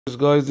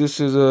Guys,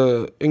 this is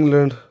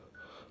England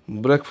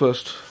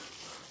breakfast.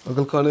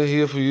 Uncle Khane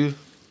here for you.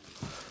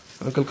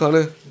 Uncle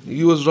Khane,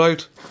 you was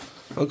right.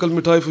 Uncle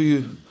Mithai for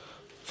you.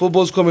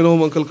 Football's coming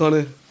home, Uncle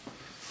Khane.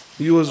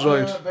 You was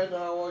right.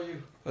 How are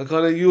you?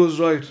 Uncle Khane, you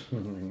was right.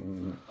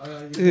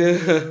 Yeah.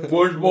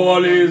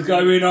 Football is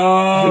coming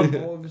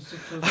home.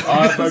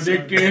 I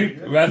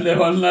predicted when they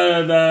won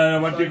the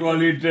what you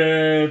call it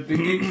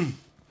thingy.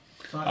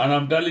 And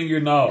I'm telling you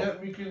now,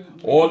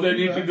 all they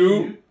need to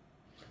do,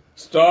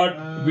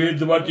 start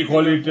with what you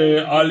call it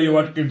Ali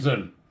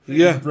Watkinson.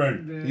 Yeah.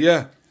 Friend.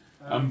 Yeah.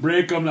 And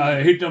break him,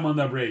 hit him on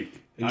the break.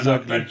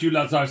 Exactly. And I bet you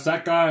Lazar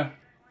Saka,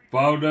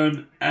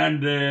 Foden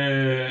and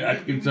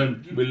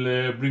Atkinson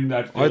will bring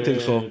that I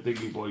think so.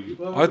 thingy for you.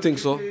 I think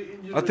so.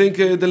 I think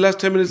the last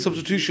 10 minutes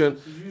substitution,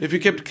 if you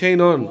kept Kane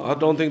on, I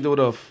don't think they would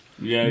have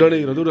done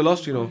it. They would have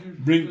lost,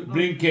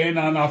 Bring Kane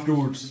on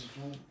afterwards.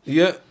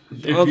 Yeah.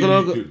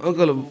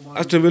 Uncle,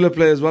 Aston Villa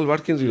play as well,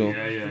 Watkins,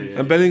 Yeah.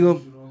 And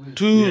Bellingham.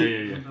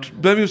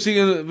 Bellingham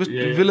singing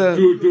Villa.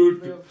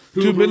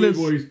 Two millions.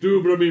 boys.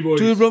 Two Brummy boys.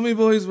 Two Brummy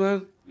boys,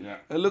 man. Yeah.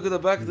 And look at the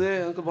back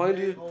there, Uncle, behind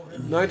you.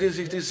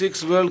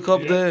 1966 World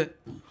Cup there.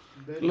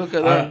 Look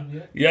at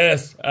that.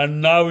 Yes,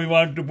 and now we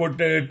want to put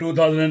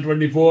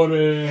 2024.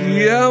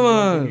 Yeah,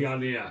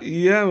 man. Yeah.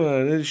 Yeah,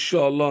 man.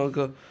 Inshallah,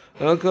 Uncle.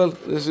 Uncle,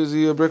 this is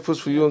your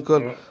breakfast for you,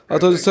 Uncle. I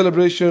thought it's a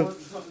celebration.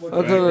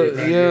 Uncle,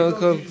 yeah,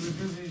 Uncle.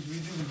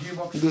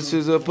 This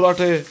is a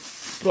prate.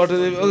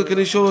 Uncle, can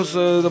you show us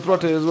the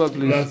prate as well,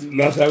 please?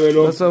 Let's have a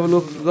look. Let's have a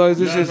look, guys.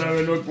 This is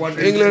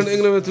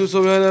England went through,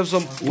 so we have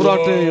some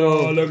prate,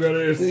 Look at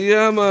this.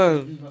 Yeah,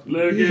 man.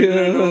 Look at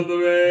England all the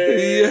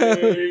way. Yeah.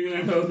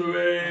 England all the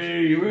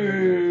way.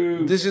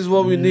 Woo. This is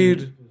what we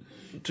need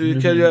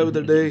to carry out with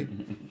the day,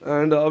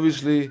 and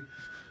obviously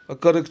a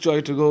karak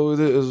chai to go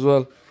with it as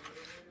well.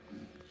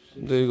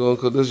 There you go,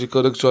 Uncle. There's your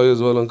karak chai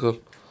as well, Uncle.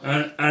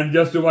 And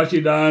just to wash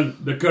it down,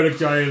 the curry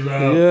chai as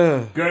well.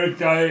 Yeah. Curry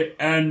chai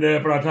and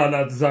paratha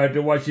at the side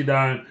to wash it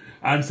down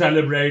and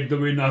celebrate the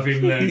win of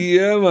England.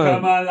 Yeah, man.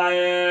 Come on,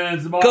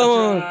 Lions. March Come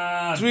on.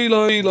 on. Three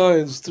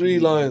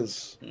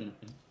lions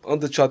on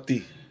the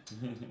chatti.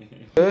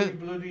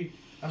 Bloody,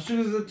 as soon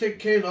as they take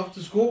Kane off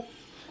to score.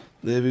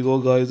 There we go,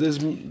 guys.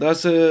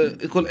 That's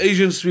it's called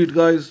Asian sweet,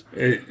 guys.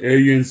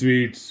 Asian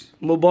sweets.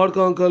 Mubarak,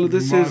 Uncle.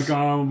 This is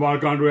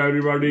Welcome to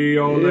everybody,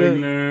 all the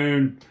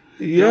England.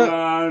 Yeah. Come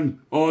on,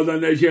 all the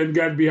nation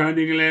get behind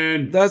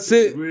England. That's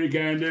it. We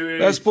can do it.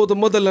 That's for the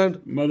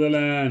motherland.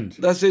 Motherland.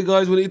 That's it,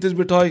 guys. We'll eat this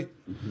mithai,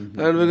 and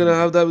we're gonna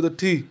have that with the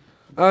tea.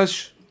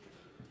 Ash,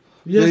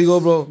 Yes. there you go,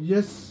 bro.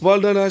 Yes. Well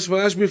done, Ash.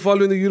 Man, Ash be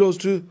following the Euros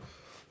too.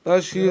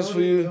 Ash, here's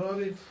for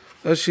you.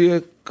 Ash,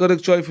 here,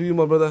 correct chai for you,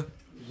 my brother.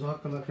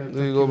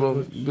 There you go,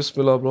 bro.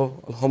 Bismillah,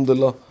 bro.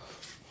 Alhamdulillah.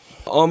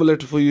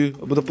 Omelette for you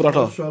with the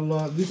paratha.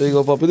 Inshallah. There you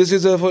go, Papi. This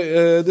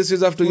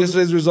is after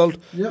yesterday's result.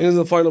 Yep. In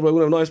the final, bro. We're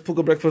gonna have a nice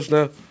puka breakfast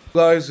now,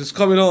 guys. It's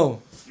coming on.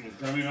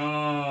 Coming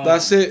on.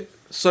 That's it.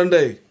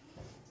 Sunday,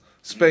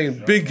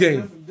 Spain, big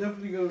game.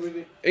 Definitely gonna win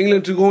it.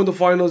 England to go in the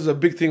finals is a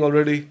big thing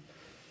already.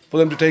 For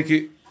them to take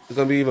it, it's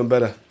gonna be even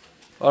better.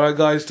 All right,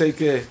 guys. Take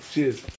care. Cheers.